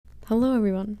Hello,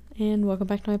 everyone, and welcome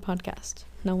back to my podcast,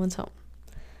 No One's Home.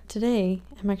 Today,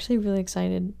 I'm actually really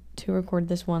excited to record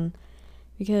this one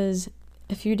because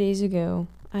a few days ago,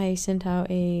 I sent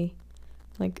out a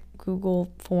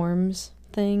Google Forms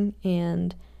thing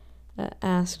and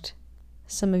asked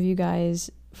some of you guys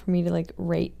for me to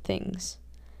rate things.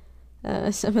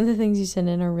 Some of the things you sent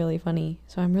in are really funny,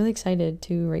 so I'm really excited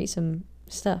to rate some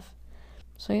stuff.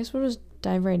 So I guess we'll just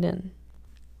dive right in.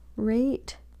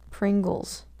 Rate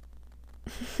Pringles.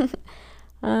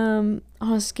 On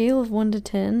a scale of 1 to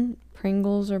 10,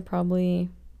 Pringles are probably,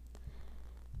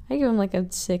 I give them like a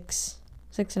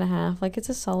 6.5. Like, it's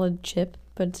a solid chip,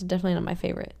 but it's definitely not my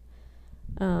favorite.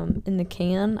 In the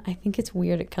can, I think it's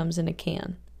weird it comes in a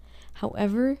can.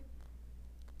 However,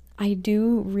 I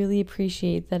do really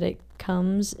appreciate that it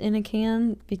comes in a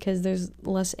can because there's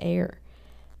less air.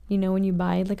 You know, when you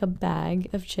buy like a bag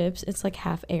of chips, it's like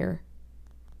half air.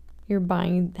 You're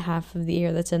buying half of the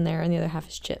air that's in there and the other half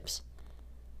is chips.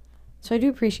 So I do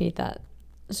appreciate that.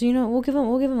 So, you know, we'll give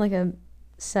them like a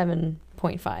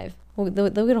 7.5.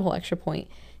 They'll get a whole extra point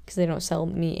because they don't sell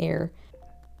me air.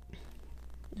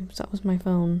 Oops, that was my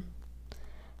phone.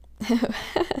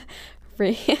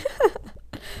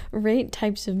 Rate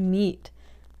types of meat.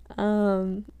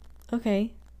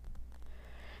 Okay.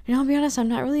 You know, I'll be honest, I'm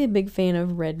not really a big fan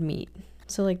of red meat.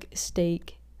 So like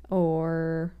steak,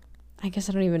 or I guess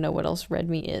I don't even know what else red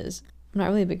meat is. I'm not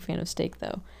really a big fan of steak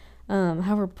though.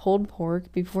 However, pulled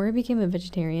pork, before I became a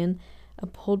vegetarian, a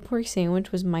pulled pork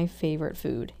sandwich was my favorite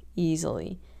food,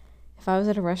 easily. If I was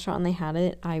at a restaurant and they had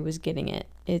it, I was getting it.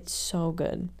 It's so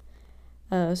good.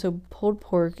 So pulled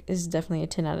pork is definitely a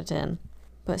 10 out of 10.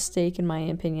 But steak, in my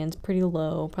opinion, is pretty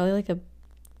low. Probably like a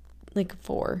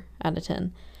 4 out of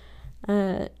 10.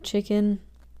 Chicken's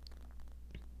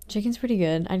pretty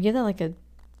good. I'd give that like a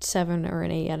 7 or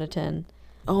an 8 out of 10.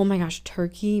 Oh my gosh,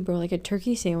 turkey, bro, like a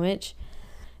turkey sandwich,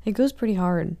 it goes pretty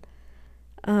hard.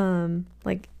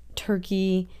 Like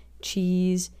turkey,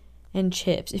 cheese, and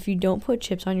chips. If you don't put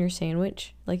chips on your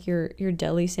sandwich, like your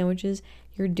deli sandwiches,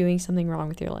 you're doing something wrong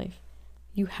with your life.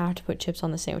 You have to put chips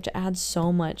on the sandwich. It adds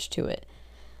so much to it.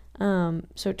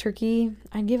 So turkey,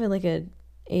 I'd give it like a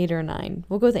 8 or a 9.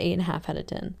 We'll go with an 8.5 out of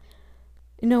 10.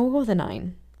 No, we'll go with a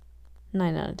 9.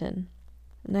 9 out of 10.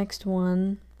 Next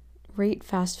one, rate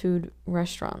fast food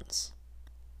restaurants.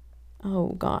 Oh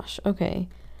gosh, okay.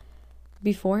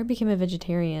 Before I became a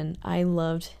vegetarian, I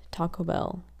loved Taco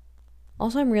Bell.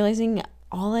 Also, I'm realizing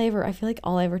I feel like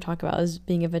all I ever talk about is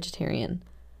being a vegetarian.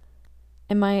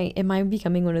 Am I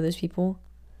becoming one of those people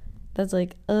that's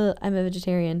like, I'm a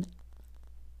vegetarian,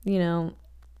 you know,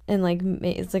 and like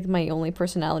it's like my only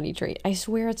personality trait. I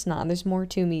swear it's not. There's more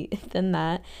to me than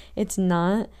that. It's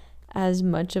not as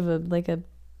much of a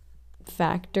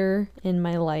factor in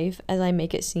my life as I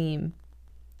make it seem.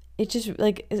 It just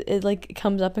it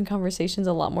comes up in conversations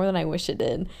a lot more than I wish it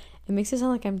did. It makes it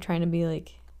sound like I'm trying to be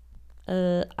like,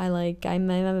 I'm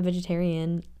a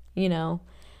vegetarian, you know.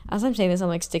 As I'm saying this, I'm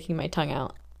like sticking my tongue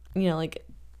out, you know, like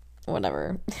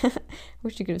whatever.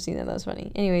 Wish you could have seen that. That was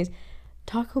funny. Anyways,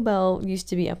 Taco Bell used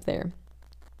to be up there.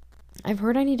 I've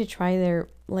heard I need to try their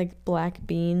like black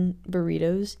bean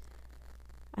burritos.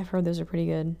 I've heard those are pretty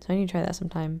good, so I need to try that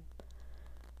sometime.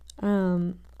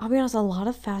 I'll be honest, a lot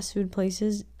of fast food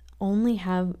places only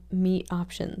have meat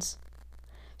options.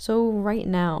 So right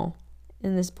now,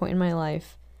 in this point in my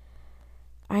life,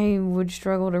 I would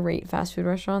struggle to rate fast food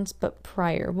restaurants, but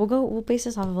prior, we'll base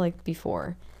this off of like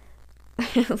before.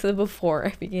 Before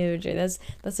I became a vegetarian.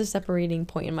 That's the separating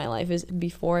point in my life, is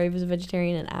before I was a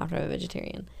vegetarian and after I was a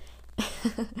vegetarian.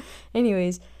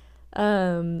 Anyways,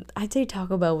 I'd say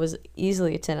Taco Bell was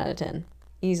easily a 10 out of 10.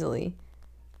 Easily.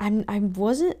 I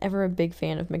wasn't ever a big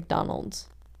fan of McDonald's.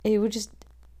 It would just,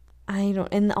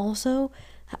 and also,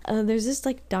 there's this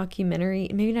like documentary,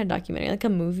 maybe not documentary, like a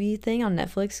movie thing on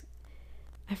Netflix.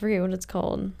 I forget what it's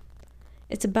called.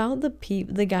 It's about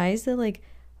the guys that like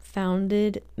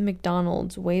founded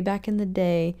McDonald's way back in the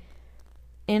day,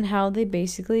 and how they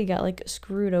basically got like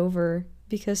screwed over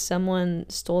because someone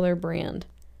stole their brand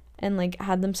and like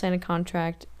had them sign a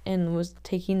contract and was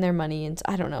taking their money, and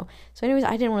I don't know. So anyways,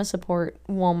 I didn't want to support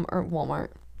Walmart.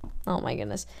 Oh my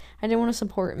goodness. I didn't want to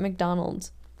support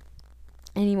McDonald's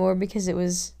anymore because it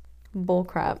was bull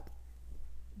crap,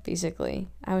 basically.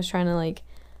 I was trying to like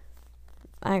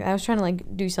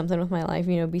do something with my life,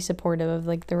 you know, be supportive of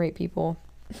like the right people.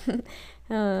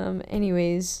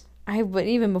 Anyways, but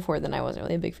even before then, I wasn't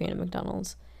really a big fan of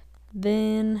McDonald's.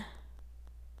 Then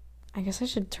I guess I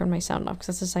should turn my sound off because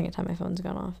that's the second time my phone's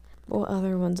gone off. What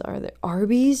other ones are there?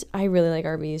 Arby's? I really like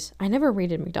Arby's. I never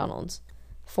rated McDonald's.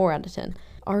 4 out of 10.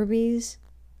 Arby's?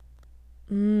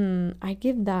 I'd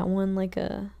give that one like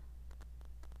a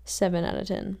 7 out of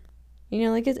 10. You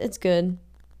know, like it's good.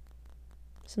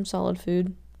 Some solid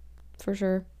food, for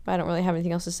sure. But I don't really have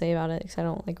anything else to say about it because I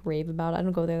don't like rave about it. I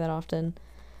don't go there that often.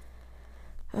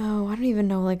 Oh, I don't even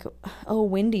know. Like, oh,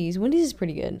 Wendy's. Wendy's is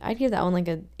pretty good. I'd give that one like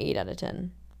a 8 out of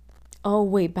 10. Oh,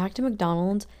 wait, back to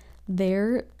McDonald's.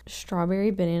 Their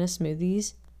strawberry banana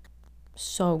smoothies,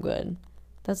 so good.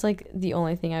 That's like the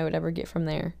only thing I would ever get from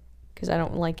there because I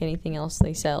don't like anything else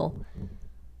they sell.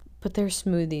 But their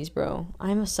smoothies, bro.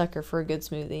 I'm a sucker for a good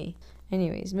smoothie.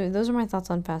 Anyways, those are my thoughts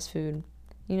on fast food.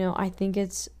 You know, I think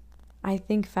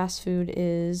fast food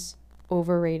is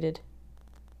overrated.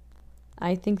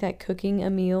 I think that cooking a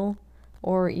meal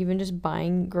or even just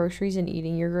buying groceries and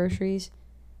eating your groceries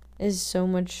is so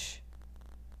much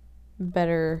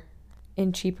better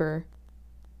and cheaper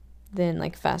than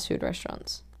like fast food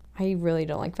restaurants. I really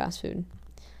don't like fast food.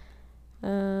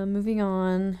 Moving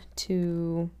on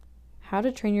to How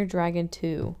to Train Your Dragon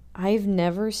 2. I've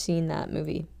never seen that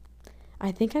movie.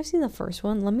 I think I've seen the first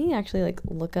one. Let me actually like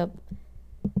look up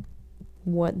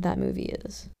what that movie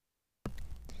is.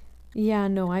 Yeah,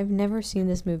 no, I've never seen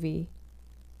this movie.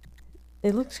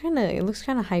 It looks kind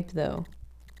of hype though.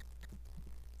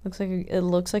 It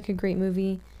looks like a great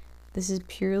movie. This is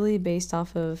purely based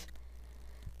off of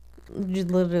just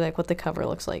literally like what the cover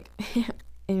looks like.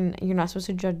 And you're not supposed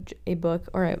to judge a book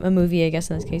or a movie, I guess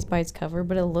in this case, by its cover,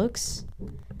 but it looks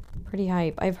pretty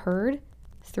hype. I've heard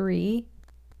 3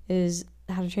 is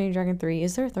How to Train Your Dragon 3.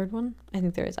 Is there a third one? I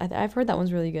think there is. I've heard that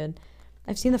one's really good.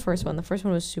 I've seen the first one. The first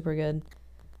one was super good.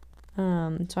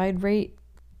 So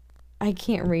I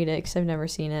can't rate it because I've never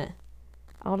seen it.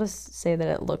 I'll just say that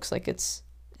it looks like it's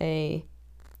a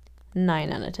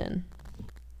 9 out of 10.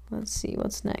 Let's see,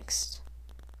 what's next?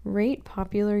 Rate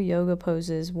popular yoga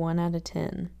poses 1 out of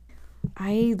 10.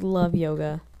 I love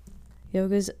yoga.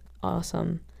 Yoga's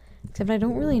awesome. Except I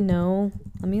don't really know.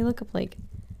 Let me look up like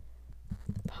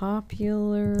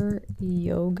popular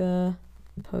yoga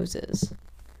poses.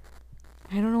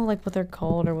 I don't know like what they're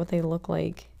called or what they look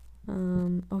like.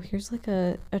 Oh, here's like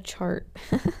a chart.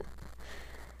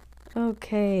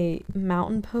 Okay,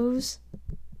 mountain pose.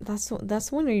 That's the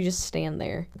one where you just stand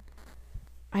there.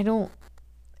 I don't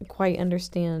quite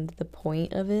understand the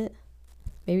point of it.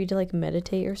 Maybe to like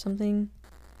meditate or something.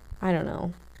 I don't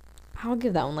know. I'll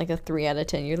give that one like a 3 out of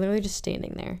 10. You're literally just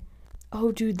standing there.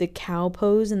 Oh, dude, the cow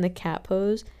pose and the cat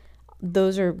pose.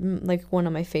 Those are like one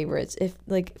of my favorites. It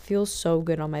like feels so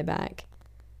good on my back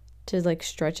to like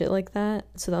stretch it like that.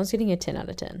 So that one's getting a 10 out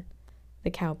of 10.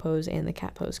 The cow pose and the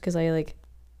cat pose because I like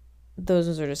those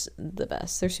ones are just the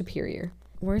best. They're superior.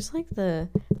 Where's like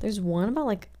there's one about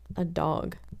like a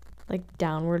dog, like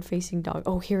downward facing dog.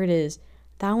 Oh, here it is.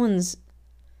 That one's,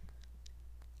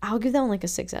 I'll give that one like a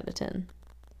 6 out of 10.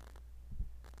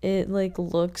 It like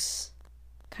looks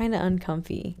kind of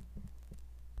uncomfy,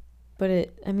 but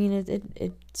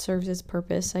it serves its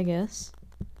purpose, I guess.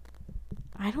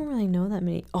 I don't really know that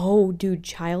many. Oh, dude,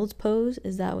 child's pose.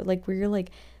 Is that like where you're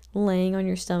like laying on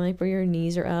your stomach but your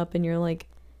knees are up and you're like,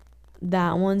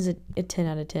 that one's a 10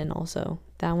 out of 10 also.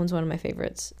 That one's one of my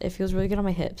favorites. It feels really good on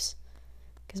my hips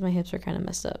because my hips are kind of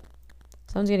messed up.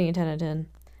 So one's getting a 10 out of 10.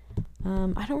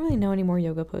 I don't really know any more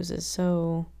yoga poses,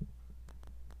 so...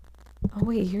 Oh,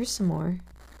 wait, here's some more.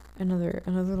 Another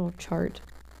little chart.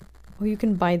 Oh, you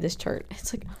can buy this chart.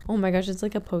 It's like, oh my gosh, it's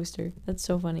like a poster. That's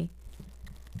so funny.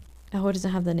 Oh, it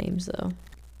doesn't have the names, though.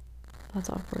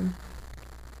 That's awkward.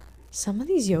 Some of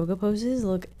these yoga poses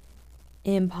look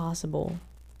impossible.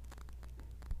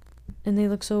 And they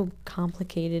look so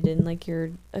complicated and like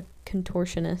you're a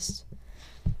contortionist.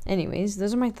 Anyways,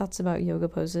 those are my thoughts about yoga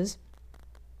poses.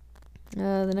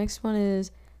 The next one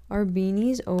is, are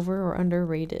beanies over or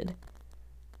underrated?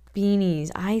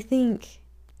 Beanies. I think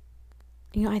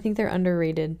they're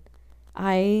underrated.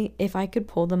 If I could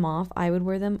pull them off, I would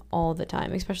wear them all the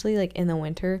time, especially like in the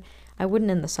winter. I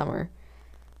wouldn't in the summer.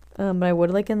 But I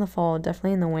would like in the fall,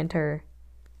 definitely in the winter.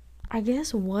 I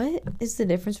guess what is the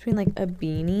difference between like a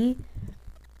beanie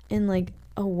and like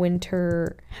a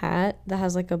winter hat that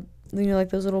has like like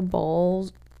those little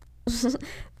balls?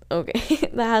 Okay,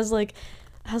 that has like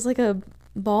a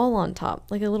ball on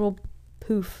top, like a little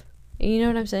poof. You know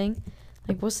what I'm saying?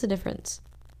 Like, what's the difference?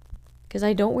 Because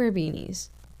I don't wear beanies.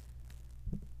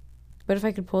 But if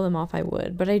I could pull them off, I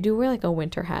would. But I do wear like a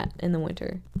winter hat in the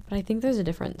winter. But I think there's a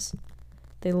difference.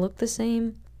 They look the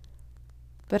same,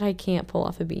 but I can't pull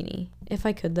off a beanie. If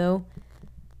I could, though,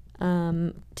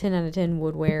 10 out of 10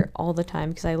 would wear all the time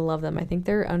because I love them. I think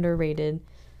they're underrated.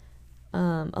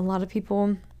 A lot of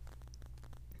people,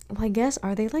 well, I guess,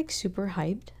 are they like super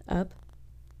hyped up?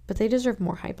 But they deserve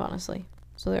more hype, honestly.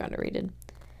 So they're underrated.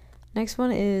 Next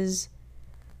one is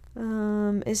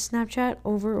Is Snapchat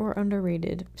over or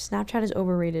underrated? Snapchat is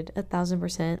overrated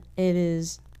 1,000%. It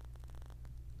is.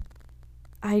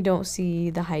 I don't see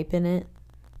the hype in it.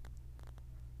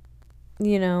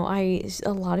 You know,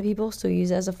 a lot of people still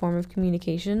use it as a form of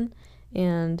communication,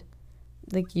 and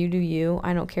like, you do you.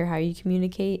 I don't care how you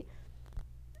communicate.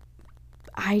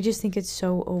 I just think it's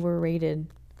so overrated.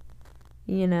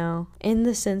 You know, in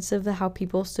the sense of how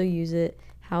people still use it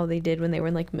how they did when they were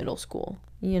in like middle school,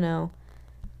 you know.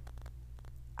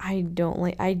 I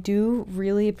do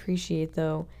really appreciate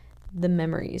though the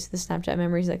memories, the Snapchat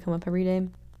memories that come up every day.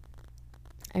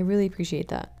 I really appreciate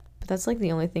that. But that's like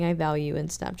the only thing I value in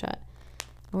Snapchat.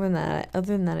 Other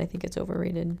than that, I think it's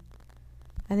overrated.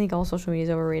 I think all social media is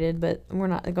overrated, but we're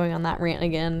not going on that rant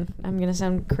again. I'm gonna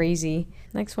sound crazy.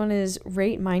 Next one is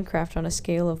rate Minecraft on a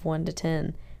scale of 1 to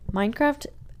 10. Minecraft,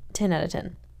 10 out of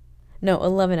 10. No,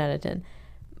 11 out of 10.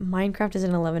 Minecraft is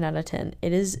an 11 out of 10.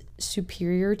 It is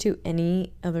superior to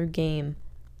any other game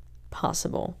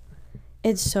possible.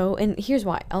 It's so, and here's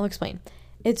why. I'll explain.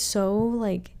 It's so,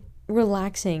 like,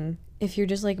 relaxing if you're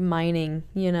just, like, mining,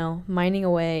 you know, mining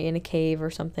away in a cave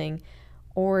or something.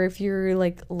 Or if you're,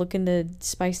 like, looking to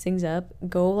spice things up,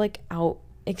 go, like, out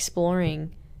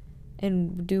exploring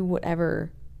and do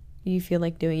whatever you feel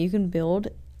like doing. You can build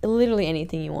literally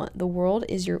anything you want. The world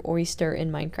is your oyster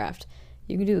in Minecraft.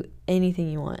 You can do anything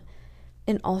you want.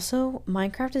 And also,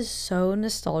 Minecraft is so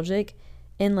nostalgic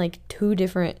in like two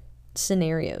different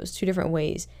scenarios, two different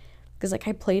ways. Because like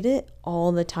I played it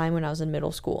all the time when I was in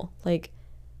middle school. Like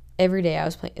every day I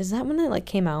was playing. Is that when it like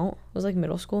came out? It was like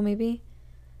middle school maybe?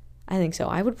 I think so.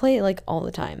 I would play it like all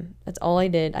the time. That's all I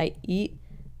did. I eat,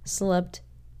 slept,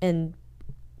 and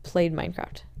played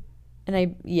Minecraft.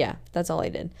 And that's all I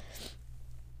did.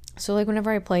 So like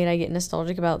whenever I played, I get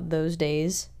nostalgic about those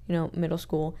days, you know, middle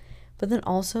school. But then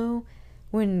also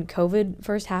when COVID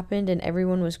first happened and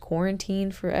everyone was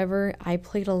quarantined forever, I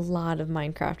played a lot of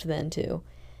Minecraft then too.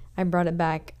 I brought it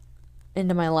back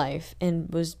into my life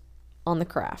and was on the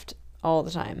craft all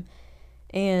the time.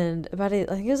 And I think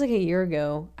it was like a year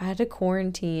ago, I had to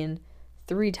quarantine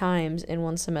 3 times in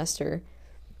one semester,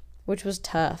 which was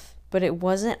tough. But it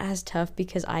wasn't as tough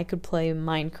because I could play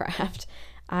Minecraft.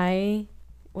 I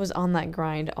was on that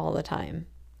grind all the time,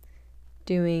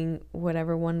 doing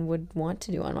whatever one would want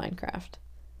to do on Minecraft.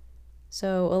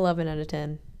 So 11 out of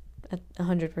 10,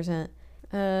 100%.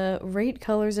 Rate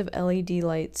colors of LED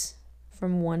lights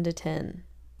from 1 to 10.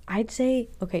 I'd say,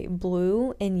 okay,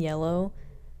 blue and yellow,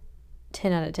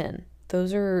 10 out of 10.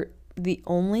 Those are the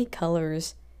only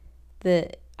colors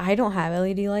that I don't have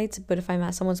LED lights, but if I'm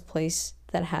at someone's place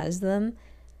that has them,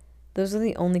 those are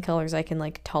the only colors I can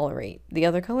like tolerate. The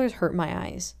other colors hurt my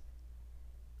eyes.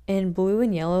 And blue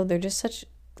and yellow, they're just such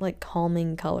like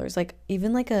calming colors. Like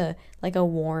even like a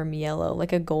warm yellow,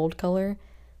 like a gold color,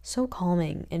 so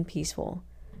calming and peaceful.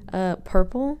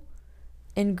 Purple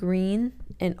and green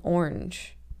and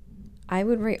orange. I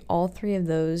would rate all 3 of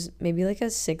those maybe like a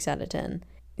 6 out of 10.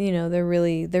 You know, they're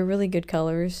really good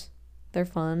colors. They're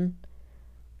fun.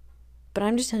 But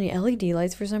I'm just telling you, LED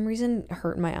lights for some reason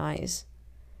hurt my eyes.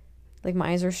 Like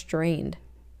my eyes are strained.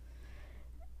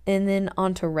 And then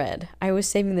on to red. I was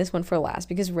saving this one for last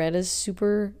because red is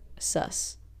super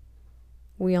sus.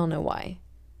 We all know why.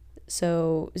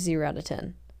 So 0 out of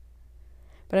 10.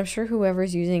 But I'm sure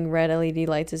whoever's using red LED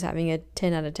lights is having a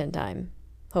 10 out of 10 time.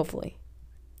 Hopefully.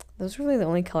 Those are really the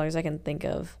only colors I can think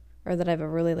of or that I've ever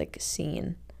really like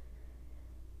seen.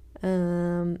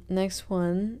 Next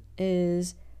one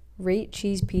is rate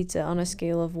cheese pizza on a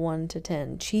scale of 1 to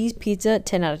 10. Cheese pizza,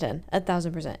 10 out of 10.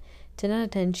 1,000%. 10 out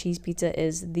of 10 cheese pizza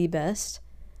is the best.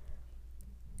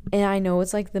 And I know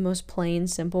it's like the most plain,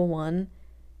 simple one.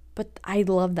 But I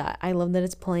love that. I love that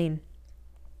it's plain.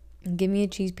 Give me a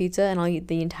cheese pizza and I'll eat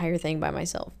the entire thing by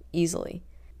myself. Easily.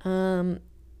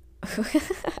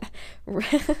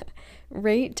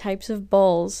 Rate types of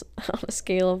balls on a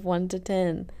scale of 1 to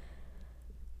 10.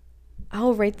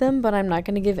 I'll rate them, but I'm not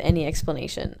going to give any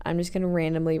explanation. I'm just going to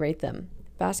randomly rate them.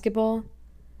 Basketball,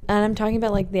 and I'm talking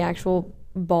about like the actual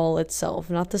ball itself,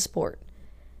 not the sport.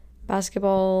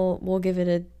 Basketball, we'll give it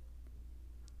a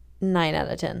 9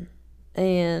 out of 10.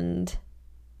 And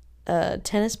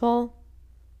tennis ball,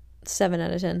 7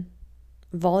 out of 10.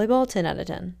 Volleyball, 10 out of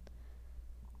 10.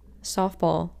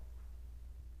 Softball,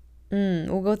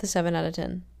 we'll go with a 7 out of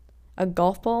 10. A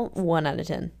golf ball, 1 out of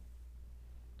 10.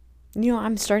 You know,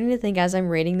 I'm starting to think as I'm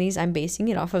rating these, I'm basing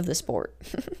it off of the sport.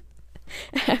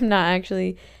 I'm not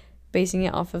actually basing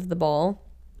it off of the ball.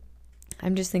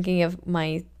 I'm just thinking of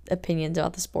my opinions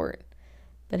about the sport.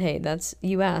 But hey, that's,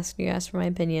 you asked for my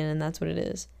opinion, and that's what it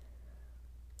is.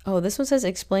 Oh, this one says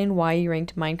explain why you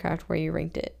ranked Minecraft where you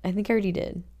ranked it. I think I already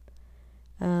did.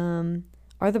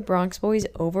 Are the Bronx Boys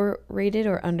overrated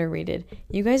or underrated?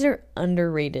 You guys are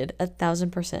underrated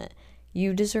 1,000%.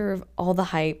 You deserve all the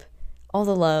hype, all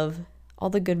the love, all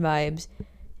the good vibes.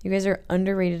 You guys are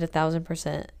underrated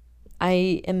 1,000%.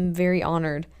 I am very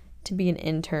honored to be an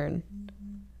intern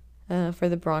for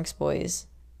the Bronx Boys,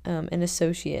 an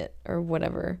associate or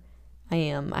whatever I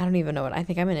am. I don't even know it. I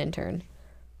think I'm an intern.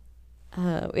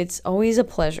 It's always a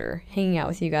pleasure hanging out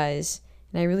with you guys,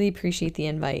 and I really appreciate the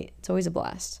invite. It's always a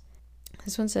blast.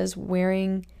 This one says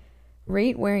wearing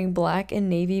black and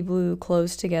navy blue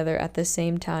clothes together at the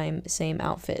same time, same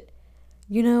outfit.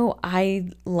 You know, I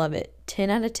love it.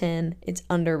 10 out of 10. It's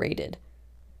underrated.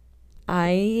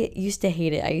 I used to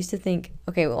hate it. I used to think,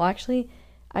 okay, well, actually,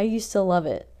 I used to love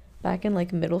it. Back in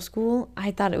like middle school,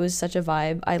 I thought it was such a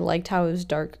vibe. I liked how it was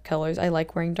dark colors. I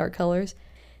like wearing dark colors.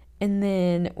 And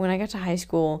then when I got to high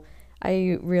school,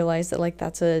 I realized that like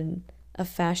that's a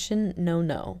fashion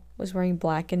no-no, was wearing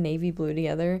black and navy blue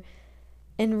together.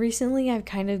 And recently I've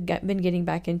kind of been getting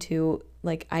back into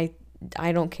like I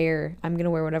don't care. I'm going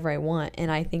to wear whatever I want.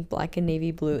 And I think black and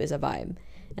navy blue is a vibe.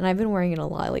 And I've been wearing it a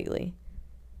lot lately.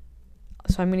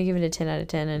 So I'm going to give it a 10 out of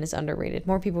 10, and it's underrated.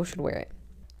 More people should wear it.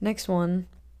 Next one,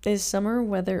 is summer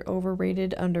weather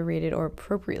overrated, underrated, or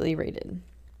appropriately rated?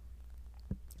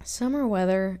 Summer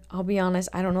weather, I'll be honest,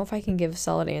 I don't know if I can give a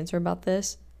solid answer about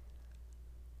this,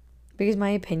 because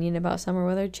my opinion about summer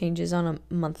weather changes on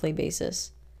a monthly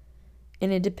basis.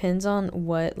 And it depends on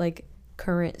what like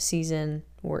current season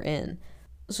we're in.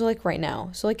 So like right now,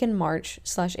 so like in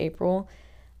March/April,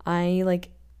 I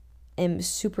like am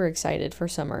super excited for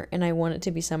summer, and I want it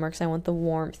to be summer because I want the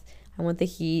warmth, I want the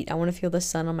heat, I want to feel the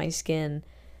sun on my skin.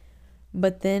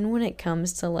 But then when it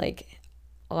comes to like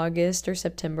August or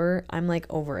September, I'm like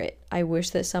over it. I wish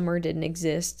that summer didn't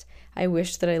exist. I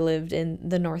wish that I lived in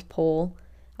the North Pole.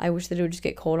 I wish that it would just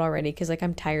get cold already, because like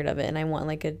I'm tired of it, and I want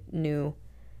like a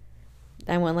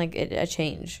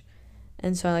change.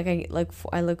 And so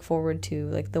I look forward to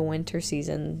like the winter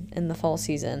season and the fall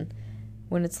season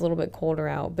when it's a little bit colder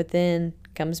out, but then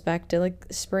comes back to like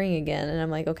spring again, and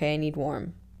I'm like, okay, I need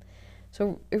warm.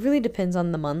 So it really depends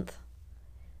on the month,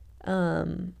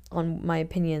 on my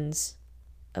opinions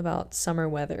about summer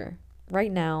weather.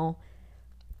 Right now,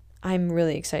 I'm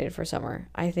really excited for summer.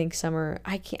 I think summer,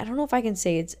 I don't know if I can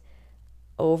say it's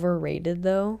overrated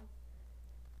though,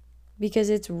 because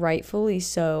it's rightfully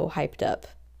so hyped up.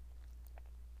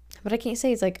 But I can't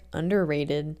say it's like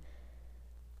underrated,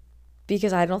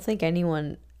 because I don't think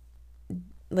anyone,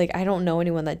 like I don't know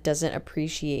anyone that doesn't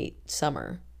appreciate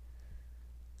summer.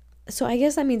 So I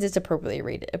guess that means it's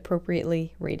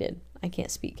appropriately rated. I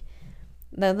can't speak.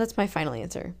 That's my final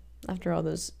answer. After all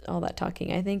that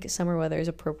talking, I think summer weather is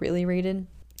appropriately rated.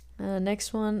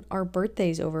 Next one, are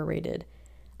birthdays overrated?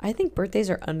 I think birthdays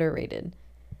are underrated.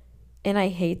 And I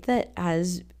hate that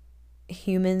as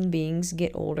human beings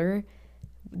get older,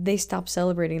 they stop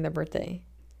celebrating their birthday.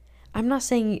 I'm not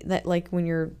saying that like when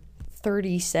you're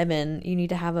 37, you need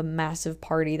to have a massive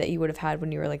party that you would have had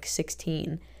when you were like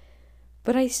 16.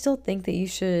 But I still think that you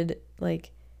should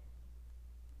like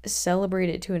celebrate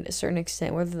it to a certain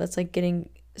extent, whether that's like getting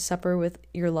supper with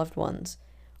your loved ones,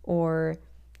 or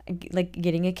like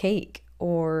getting a cake,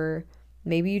 or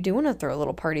maybe you do want to throw a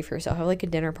little party for yourself, have like a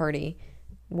dinner party,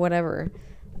 whatever.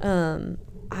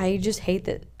 I just hate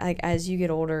that like as you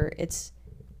get older, it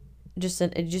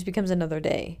just becomes another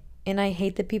day. And I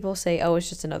hate that people say, oh, it's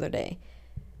just another day.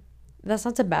 That's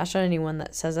not to bash on anyone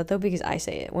that says that though, because I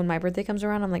say it. When my birthday comes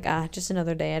around, I'm like, just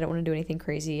another day. I don't want to do anything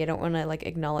crazy. I don't want to like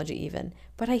acknowledge it even.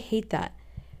 But I hate that.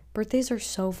 Birthdays are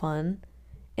so fun,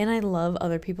 and I love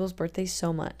other people's birthdays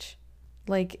so much.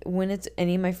 Like when it's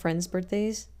any of my friends'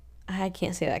 birthdays, I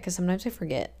can't say that because sometimes I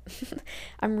forget.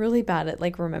 I'm really bad at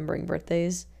like remembering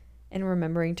birthdays and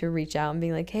remembering to reach out and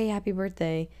being like, hey, happy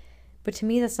birthday. But to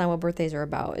me, that's not what birthdays are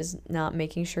about, is not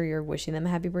making sure you're wishing them a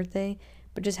happy birthday,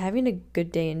 but just having a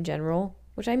good day in general,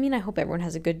 which I mean, I hope everyone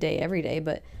has a good day every day,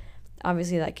 but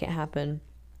obviously that can't happen.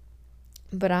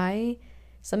 But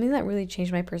something that really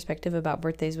changed my perspective about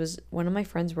birthdays was one of my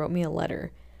friends wrote me a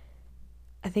letter.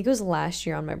 I think it was last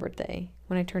year on my birthday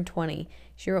when I turned 20.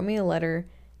 She wrote me a letter,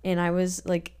 and I was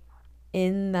like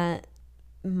in that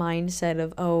mindset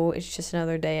of, oh, it's just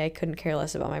another day. I couldn't care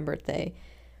less about my birthday.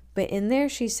 But in there,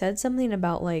 she said something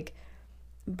about like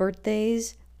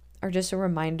birthdays are just a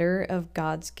reminder of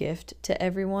God's gift to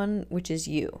everyone, which is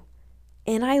you.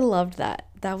 And I loved that.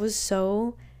 That was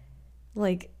so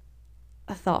like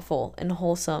thoughtful and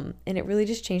wholesome. And it really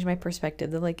just changed my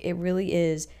perspective that like it really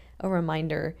is a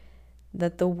reminder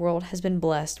that the world has been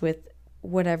blessed with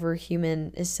whatever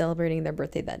human is celebrating their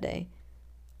birthday that day.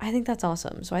 I think that's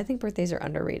awesome. So I think birthdays are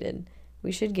underrated.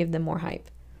 We should give them more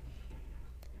hype.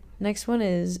 Next one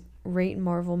is rate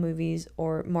Marvel movies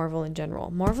or Marvel in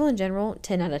general. Marvel in general,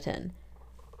 10 out of 10.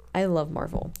 I love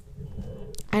Marvel.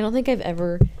 I don't think I've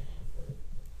ever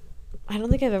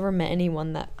met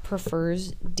anyone that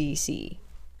prefers DC.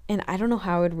 And I don't know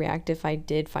how I would react if I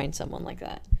did find someone like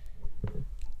that.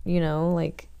 You know,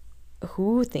 like,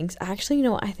 who thinks... Actually, you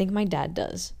know, I think my dad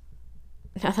does.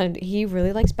 He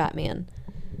really likes Batman.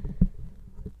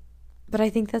 But I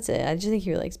think that's it. I just think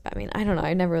he really likes Batman. I don't know.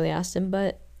 I never really asked him,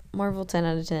 but Marvel, 10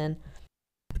 out of 10.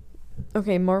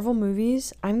 Okay, Marvel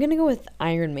movies. I'm going to go with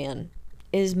Iron Man.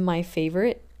 Is my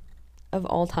favorite of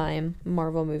all time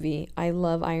Marvel movie. I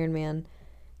love Iron Man.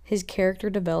 His character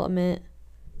development,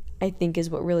 I think, is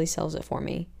what really sells it for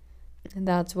me. And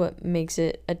that's what makes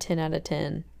it a 10 out of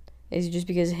 10. Is just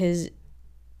because his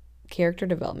character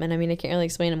development. I mean, I can't really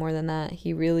explain it more than that.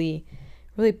 He really,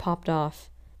 really popped off.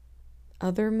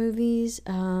 Other movies,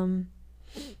 I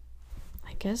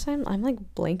guess I'm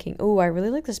like blanking. Oh, I really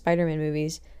like the Spider-Man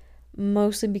movies.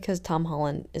 Mostly because Tom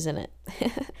Holland is in it.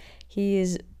 He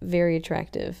is very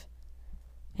attractive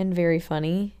and very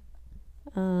funny.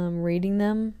 Rating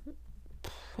them,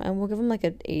 and we'll give them like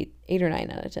an 8 or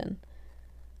 9 out of 10.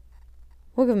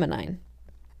 We'll give them a 9.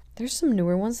 There's some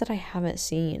newer ones that I haven't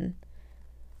seen.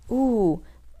 Ooh,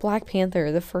 Black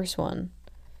Panther, the first one.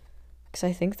 Because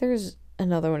I think there's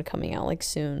another one coming out like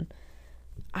soon.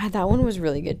 That one was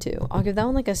really good too. I'll give that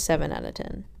one like a 7 out of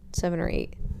 10. 7 or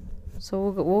 8. So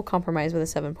we'll compromise with a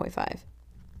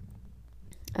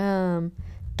 7.5.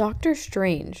 Doctor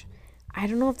Strange. I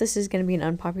don't know if this is going to be an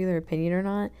unpopular opinion or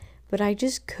not, but I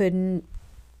just couldn't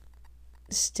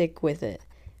stick with it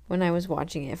when I was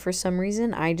watching it. For some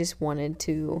reason, I just wanted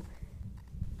to,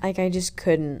 like, I just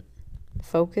couldn't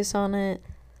focus on it.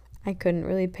 I couldn't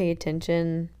really pay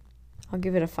attention. I'll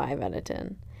give it a 5 out of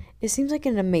 10. It seems like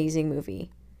an amazing movie.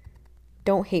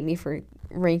 Don't hate me for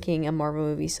ranking a Marvel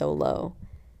movie so low.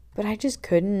 But I just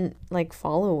couldn't, like,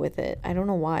 follow with it. I don't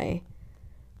know why.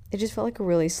 It just felt like a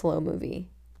really slow movie.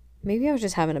 Maybe I was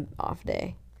just having an off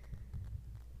day.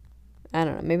 I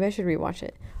don't know. Maybe I should rewatch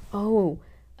it. Oh,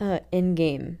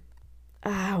 Endgame.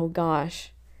 Oh,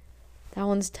 gosh. That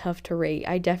one's tough to rate.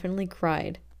 I definitely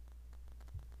cried.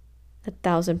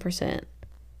 1,000%.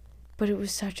 But it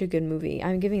was such a good movie.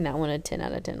 I'm giving that one a 10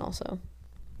 out of 10 also.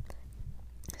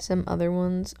 Some other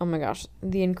ones. Oh, my gosh.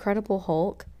 The Incredible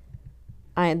Hulk.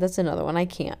 That's another one. I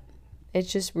can't.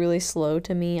 It's just really slow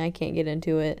to me. I can't get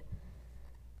into it.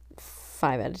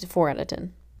 4 out of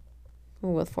 10.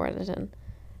 We'll go with 4 out of 10.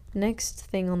 Next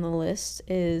thing on the list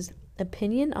is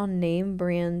opinion on name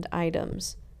brand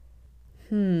items.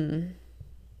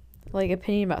 Like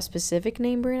opinion about specific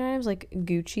name brand items, like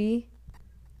Gucci,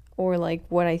 or like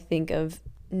what I think of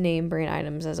name brand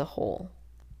items as a whole.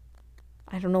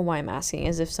 I don't know why I'm asking,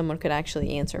 as if someone could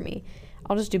actually answer me.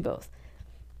 I'll just do both.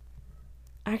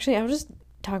 Actually, I'll just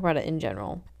talk about it in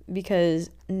general, because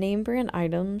name brand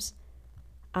items,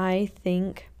 I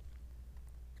think,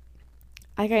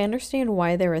 like, I understand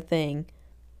why they're a thing.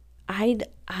 I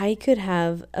could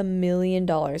have $1 million.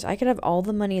 I could have all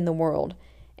the money in the world,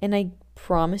 and I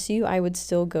promise you I would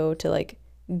still go to like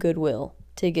Goodwill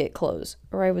to get clothes,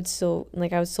 or I would still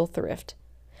thrift.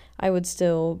 I would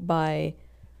still buy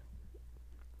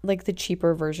like the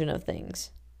cheaper version of things.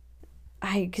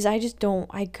 Because I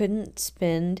couldn't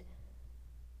spend,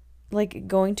 like,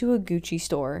 going to a Gucci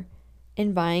store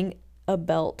and buying a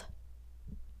belt.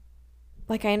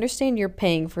 Like, I understand you're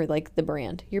paying for, like, the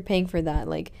brand. You're paying for that,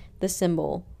 like, the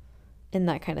symbol and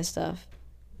that kind of stuff.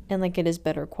 And, like, it is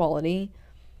better quality.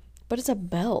 But it's a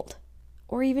belt.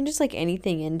 Or even just, like,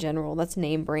 anything in general that's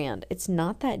name brand. It's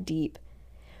not that deep.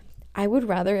 I would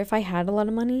rather, if I had a lot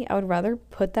of money, I would rather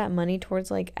put that money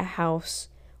towards, like, a house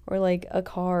or, like, a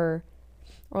car,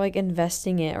 or like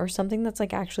investing it, or something that's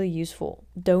like actually useful,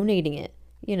 donating it,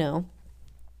 you know.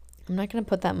 I'm not going to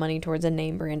put that money towards a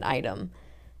name brand item,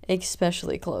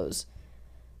 especially clothes.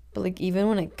 But like, even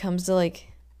when it comes to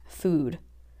like food,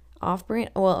 off-brand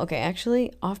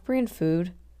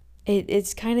food,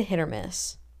 it's kind of hit or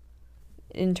miss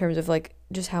in terms of like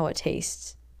just how it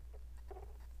tastes.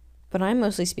 But I'm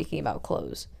mostly speaking about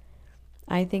clothes.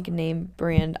 I think name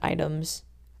brand items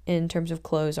in terms of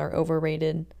clothes are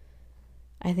overrated.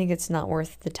 I think it's not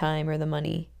worth the time or the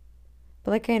money. But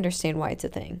like, I understand why it's a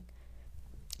thing.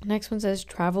 Next one says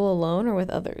travel alone or with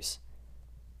others.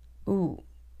 Ooh,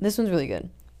 this one's really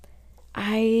good.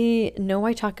 I know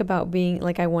I talk about being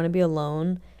like, I want to be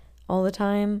alone all the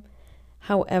time.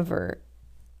 However,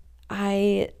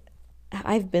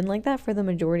 I've been like that for the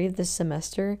majority of this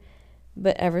semester.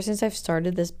 But ever since I've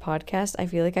started this podcast, I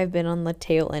feel like I've been on the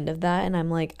tail end of that. And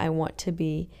I'm like, I want to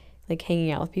be like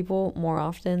hanging out with people more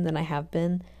often than I have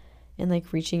been and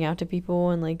like reaching out to people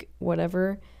and like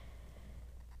whatever.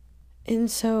 And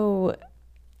so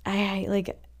I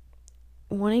like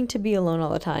wanting to be alone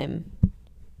all the time.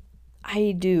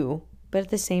 I do, but at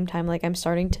the same time, like I'm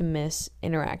starting to miss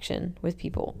interaction with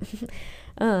people.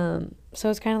 So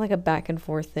it's kind of like a back and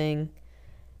forth thing.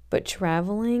 But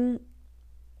traveling,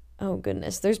 oh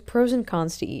goodness, there's pros and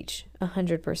cons to each,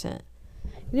 100%.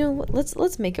 You know,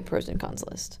 let's make a pros and cons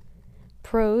list.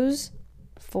 Pros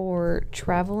for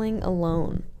traveling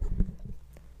alone.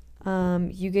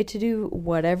 You get to do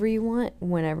whatever you want,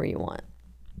 whenever you want.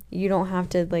 You don't have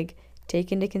to like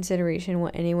take into consideration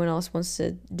what anyone else wants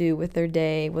to do with their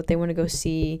day, what they want to go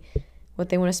see, what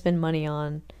they want to spend money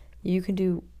on. You can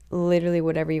do literally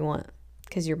whatever you want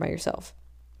because you're by yourself.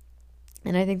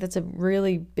 And I think that's a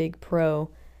really big pro.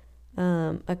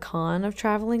 A con of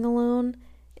traveling alone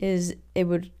is it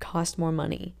would cost more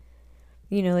money.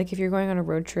 You know, like if you're going on a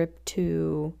road trip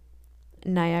to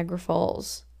Niagara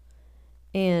Falls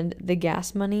and the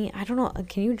gas money, I don't know,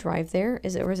 can you drive there?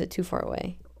 Or is it too far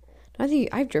away? I think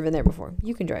I've driven there before.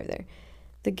 You can drive there.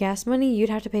 The gas money, you'd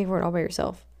have to pay for it all by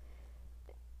yourself.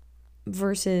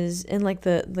 Versus in like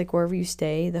wherever you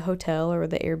stay, the hotel or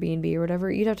the Airbnb or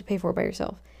whatever, you'd have to pay for it by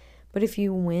yourself. But if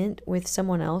you went with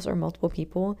someone else or multiple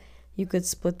people, you could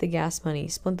split the gas money,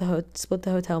 split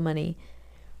the hotel money,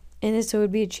 and so it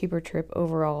would be a cheaper trip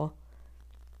overall.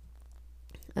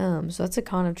 So that's a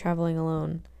con of traveling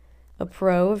alone. A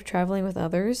pro of traveling with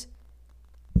others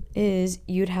is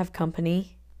you'd have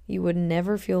company. You would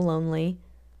never feel lonely.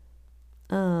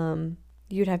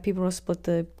 You'd have people to split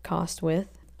the cost with.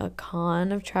 A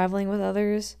con of traveling with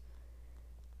others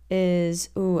is,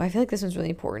 I feel like this one's really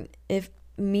important. If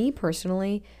me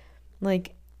personally,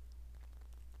 like,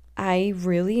 I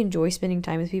really enjoy spending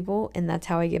time with people, and that's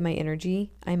how I get my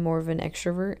energy. I'm more of an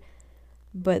extrovert.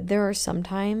 But there are some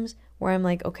times where I'm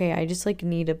like, okay, I just like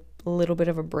need a little bit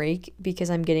of a break because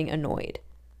I'm getting annoyed.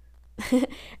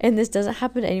 And this doesn't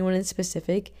happen to anyone in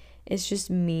specific. It's just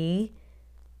me.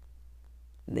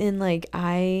 And like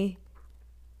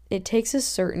it takes a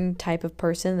certain type of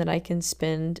person that I can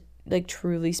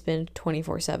truly spend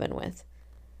 24/7 with.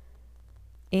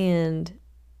 And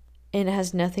it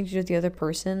has nothing to do with the other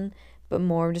person, but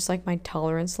more of just like my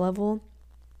tolerance level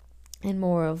and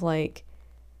more of like,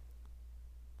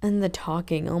 and the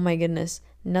talking. Oh my goodness.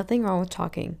 Nothing wrong with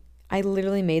talking. I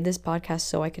literally made this podcast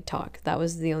so I could talk. That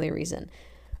was the only reason.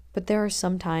 But there are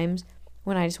some times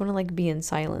when I just want to like be in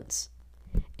silence.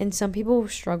 And some people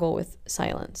struggle with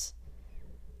silence.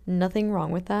 Nothing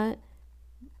wrong with that.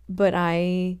 But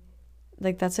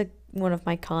that's one of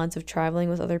my cons of traveling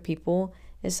with other people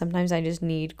is sometimes I just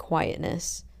need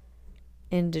quietness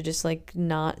and to just like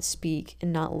not speak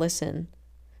and not listen.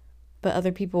 But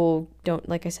other people don't,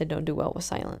 like I said, don't do well with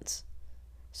silence.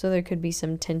 So there could be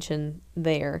some tension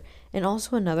there. And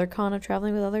also another con of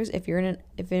traveling with others, if you're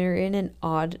in an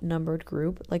odd numbered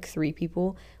group, like 3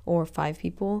 people or 5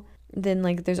 people, then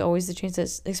like there's always the chance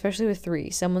that, especially with 3,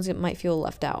 someone might feel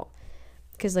left out.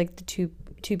 Because like the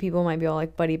two people might be all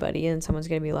like buddy and someone's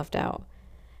going to be left out.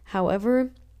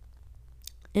 However,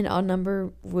 an odd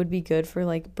number would be good for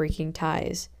like breaking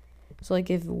ties. So like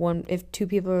if 2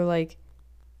 people are like,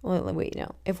 well, wait,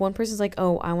 no. If one person's like,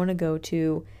 oh, I want to go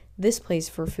to this place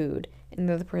for food, and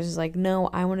the other person's like, no,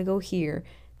 I want to go here,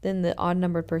 then the odd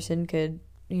numbered person could,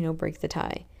 break the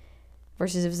tie.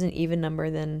 Versus if it's an even number,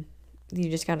 then you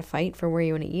just got to fight for where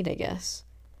you want to eat, I guess.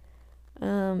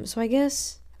 So I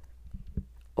guess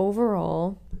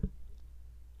overall,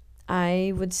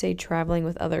 I would say traveling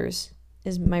with others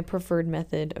is my preferred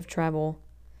method of travel.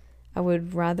 I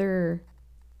would rather,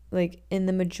 like, in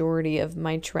the majority of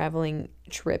my traveling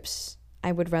trips,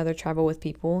 I would rather travel with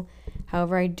people.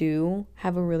 However, I do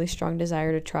have a really strong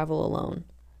desire to travel alone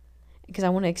because I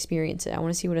want to experience it. I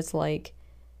want to see what it's like,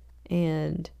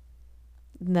 and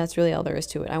that's really all there is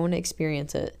to it. I want to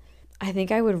experience it. I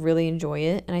think I would really enjoy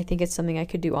it, and I think it's something I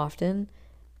could do often,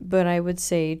 but I would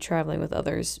say traveling with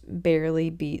others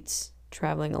barely beats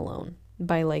traveling alone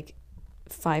by like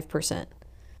 5%.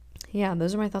 Yeah,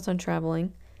 those are my thoughts on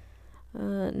traveling.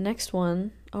 Next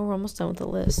one. Oh, we're almost done with the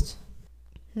list.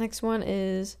 Next one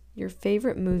is your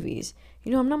favorite movies.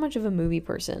 I'm not much of a movie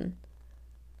person.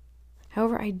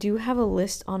 However, I do have a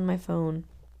list on my phone.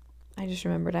 I just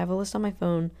remembered. I have a list on my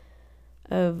phone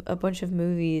of a bunch of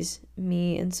movies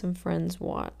me and some friends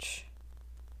watch.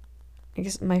 I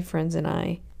guess my friends and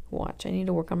I watch. I need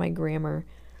to work on my grammar.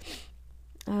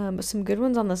 But some good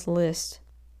ones on this list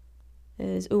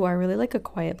is, I really like A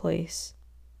Quiet Place.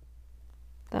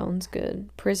 That one's good.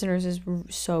 Prisoners is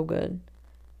so good.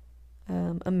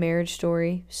 A Marriage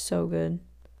Story, so good.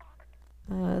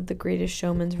 The Greatest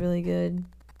Showman's really good.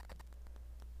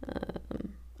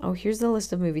 Oh, here's the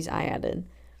list of movies I added.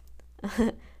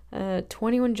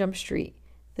 21 Jump Street,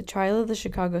 The Trial of the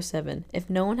Chicago 7. If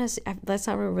no one has, that's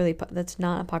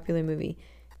not a popular movie.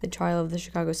 The Trial of the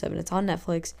Chicago 7. It's on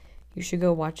Netflix. You should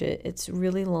go watch it. It's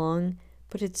really long,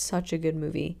 but it's such a good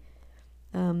movie.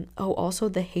 Also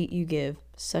The Hate U Give.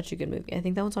 Such a good movie. I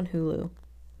think that one's on Hulu. You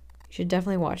should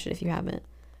definitely watch it if you haven't.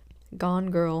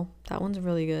 Gone Girl. That one's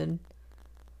really good.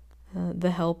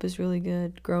 The Help is really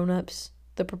good. Grown Ups.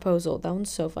 The Proposal. That one's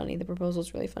so funny. The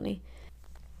Proposal's really funny.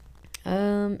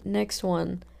 Next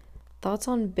one. Thoughts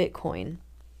on Bitcoin.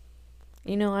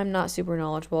 You know, I'm not super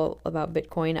knowledgeable about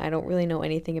Bitcoin. I don't really know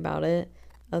anything about it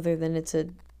other than it's a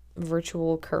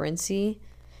virtual currency,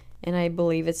 and I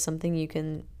believe it's something you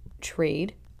can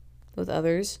trade with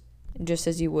others just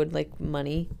as you would like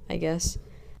money, I guess.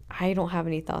 I don't have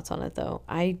any thoughts on it though.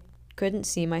 I couldn't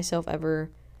see myself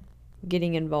ever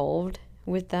getting involved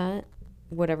with that,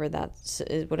 whatever that's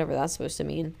supposed to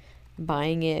mean.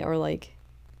 Buying it or like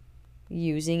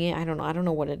using it. I don't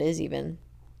know what it is even.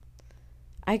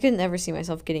 I could never see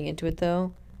myself getting into it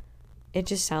though. It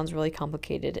just sounds really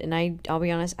complicated, and I'll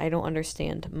be honest, I don't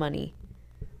understand money.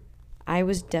 I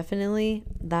was definitely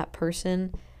that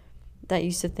person that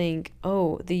used to think,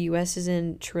 oh, the US is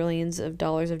in trillions of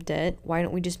dollars of debt. Why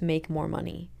don't we just make more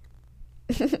money?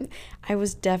 I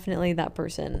was definitely that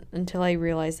person until I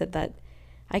realized that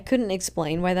I couldn't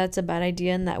explain why that's a bad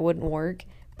idea and that wouldn't work,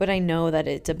 but I know that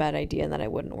it's a bad idea and that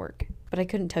it wouldn't work, but I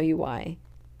couldn't tell you why.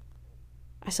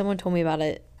 Someone told me about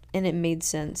it and it made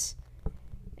sense.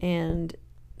 And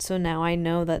so now I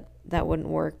know that wouldn't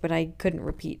work, but I couldn't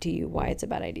repeat to you why it's a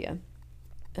bad idea.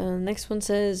 Next one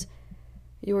says,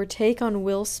 your take on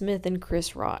Will Smith and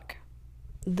Chris Rock.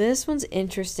 This one's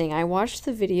interesting. I watched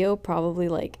the video probably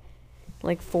like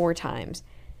 4 times.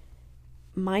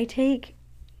 My take,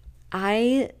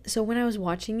 so when I was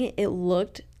watching it, it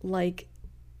looked like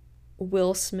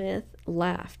Will Smith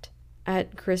laughed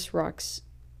at Chris Rock's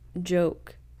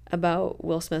joke about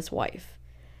Will Smith's wife.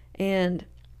 And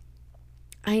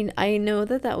I know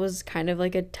that was kind of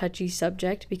like a touchy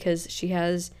subject because she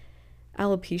has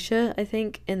alopecia, I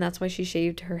think, and that's why she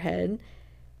shaved her head.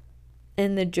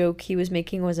 And the joke he was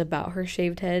making was about her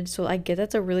shaved head. So I get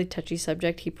that's a really touchy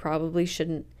subject. He probably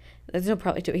shouldn't, there's no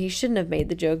probably to it. He shouldn't have made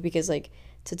the joke because like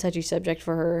it's a touchy subject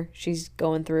for her. She's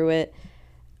going through it.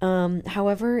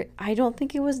 However, I don't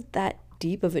think it was that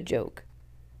deep of a joke.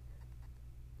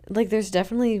 Like there's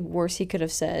definitely worse he could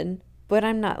have said, but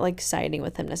I'm not like siding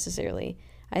with him necessarily.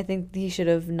 I think he should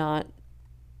have not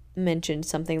mentioned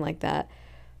something like that.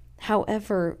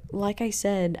 However, like I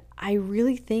said, I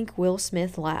really think Will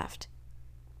Smith laughed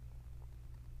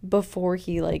before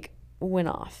he like went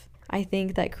off. I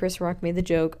think that Chris Rock made the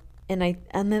joke, and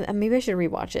maybe I should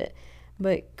rewatch it,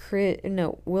 but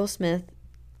Will Smith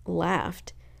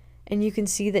laughed, and you can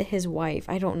see that his wife,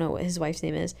 I don't know what his wife's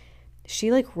name is,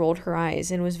 she like rolled her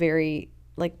eyes and was very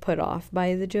like put off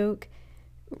by the joke,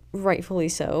 rightfully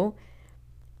so.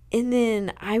 And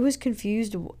then I was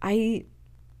confused.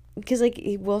 Because like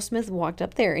Will Smith walked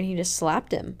up there and he just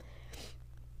slapped him.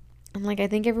 And like I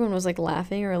think everyone was like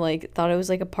laughing or like thought it was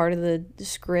like a part of the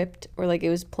script or like it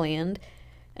was planned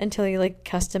until he like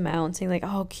cussed him out and saying like,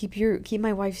 oh, keep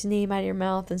my wife's name out of your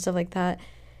mouth and stuff like that.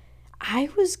 I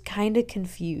was kind of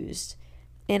confused,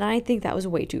 and I think that was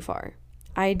way too far.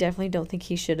 I definitely don't think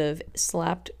he should have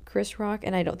slapped Chris Rock,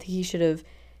 and I don't think he should have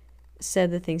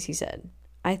said the things he said.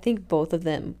 I think both of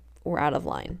them were out of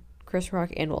line, Chris Rock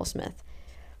and Will Smith.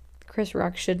 Chris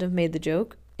Rock shouldn't have made the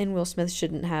joke, and Will Smith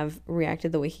shouldn't have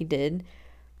reacted the way he did.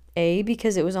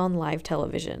 Because it was on live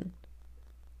television,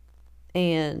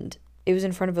 and it was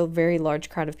in front of a very large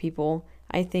crowd of people.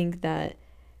 I think that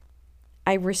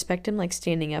I respect him like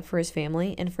standing up for his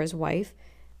family and for his wife,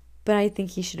 but I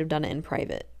think he should have done it in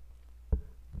private.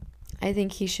 I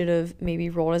think he should have maybe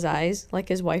rolled his eyes like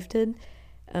his wife did,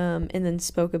 and then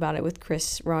spoke about it with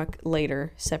Chris Rock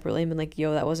later separately and been like,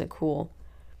 yo, that wasn't cool.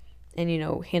 And,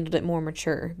 handled it more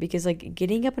mature. Because, like,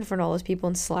 getting up in front of all those people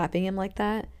and slapping him like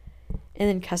that and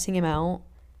then cussing him out,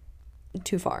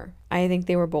 too far. I think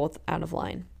they were both out of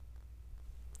line.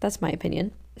 That's my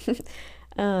opinion.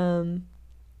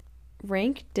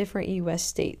 Rank different U.S.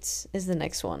 states is the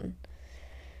next one.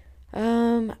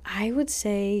 I would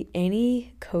say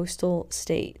any coastal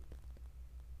state,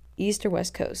 East or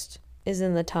West Coast, is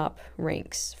in the top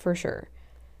ranks for sure.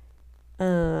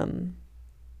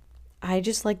 I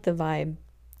just like the vibe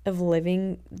of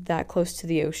living that close to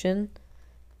the ocean.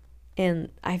 And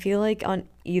I feel like on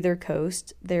either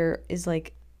coast there is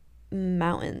like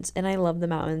mountains, and I love the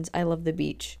mountains. I love the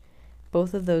beach.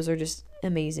 Both of those are just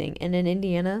amazing. And in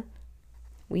Indiana,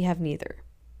 we have neither.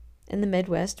 In the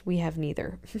Midwest, we have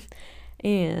neither.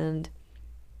 And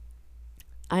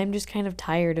I'm just kind of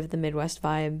tired of the Midwest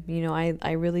vibe. You know,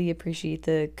 I really appreciate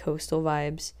the coastal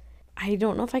vibes. I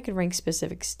don't know if I could rank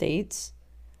specific states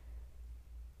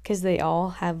because they all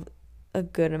have a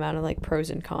good amount of like pros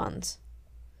and cons.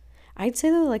 I'd say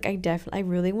though, like I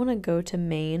really want to go to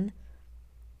Maine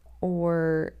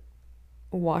or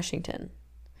Washington,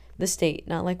 the state,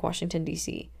 not like Washington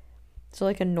D.C. So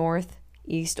like a north,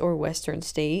 east, or western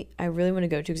state. I really want to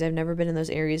go to because I've never been in those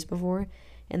areas before,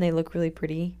 and they look really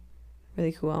pretty,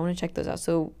 really cool. I want to check those out.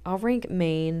 So I'll rank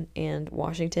Maine and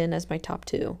Washington as my top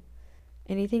two.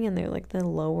 Anything in there like the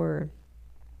lower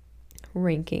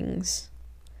rankings,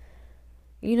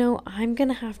 you know, I'm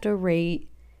gonna have to rate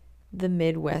the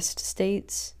Midwest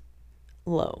states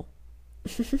low.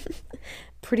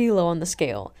 Pretty low on the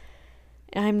scale.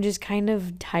 I'm just kind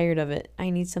of tired of it. I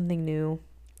need something new.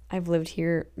 I've lived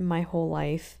here my whole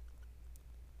life.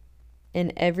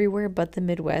 And everywhere but the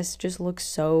Midwest just looks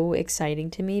so exciting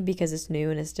to me because it's new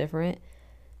and it's different.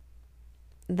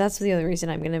 That's the other reason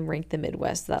I'm going to rank the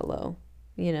Midwest that low.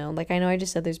 You know, like I know I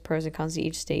just said there's pros and cons to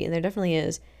each state, and there definitely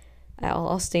is.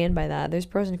 I'll stand by that. There's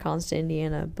pros and cons to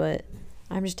Indiana, but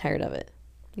I'm just tired of it.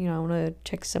 You know, I want to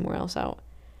check somewhere else out.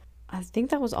 I think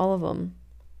that was all of them.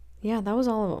 Yeah, that was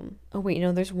all of them. Oh, wait,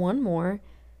 no, there's one more.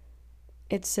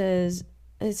 It says,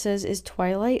 is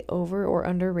Twilight over or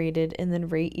underrated? And then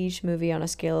rate each movie on a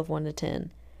scale of 1 to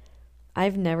 10.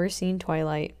 I've never seen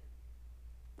Twilight,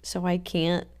 so I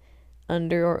can't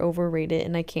under or overrate it,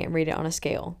 and I can't rate it on a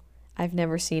scale. I've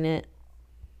never seen it.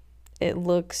 It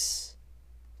looks,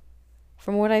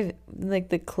 from what I've, like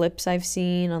the clips I've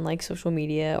seen on like social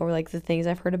media or like the things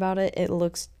I've heard about it, it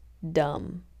looks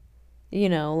dumb. You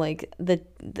know, like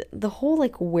the whole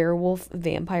like werewolf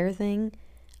vampire thing,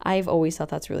 I've always thought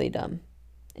that's really dumb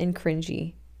and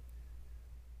cringy.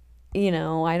 You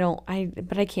know,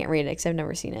 but I can't rate it because I've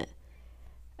never seen it.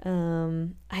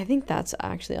 I think that's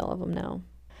actually all of them now.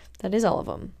 That is all of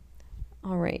them.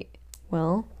 All right.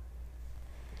 Well,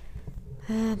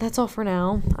 that's all for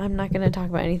now. I'm not going to talk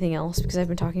about anything else because I've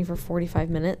been talking for 45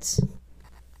 minutes.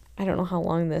 I don't know how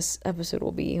long this episode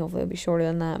will be. Hopefully it'll be shorter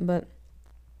than that, but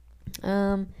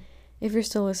if you're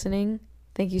still listening,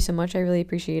 thank you so much. I really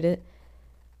appreciate it.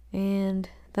 And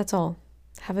that's all.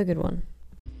 Have a good one.